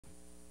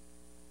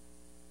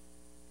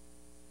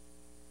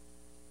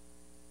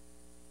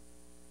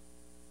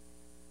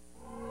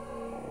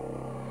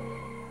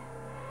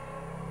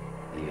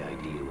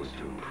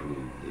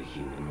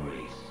human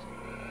race.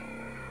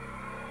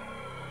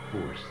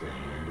 Force the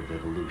hand of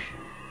evolution.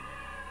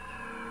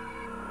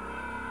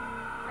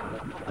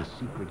 A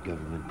secret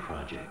government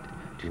project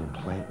to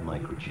implant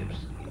microchips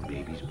in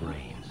babies'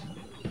 brains.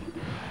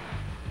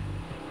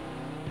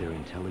 Their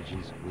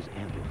intelligence was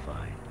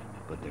amplified,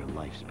 but their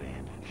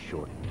lifespan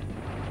shortened.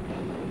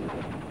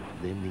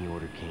 Then the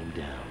order came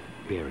down: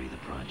 bury the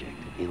project,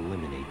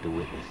 eliminate the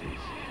witnesses.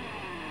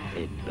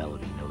 Ed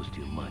Bellamy knows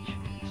too much,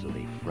 so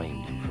they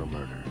framed him for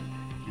murder.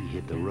 He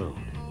hit the road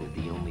with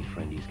the only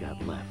friend he's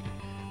got left.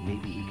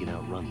 Maybe he can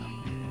outrun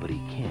them, but he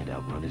can't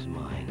outrun his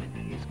mind.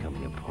 It's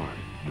coming apart,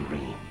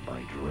 dream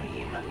by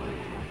dream.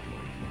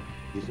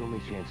 His only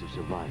chance of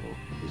survival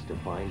is to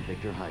find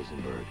Victor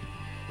Heisenberg,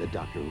 the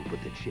doctor who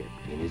put the chip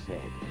in his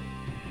head.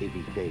 If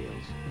he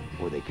fails,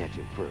 or they catch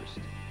him first,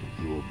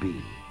 he will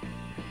be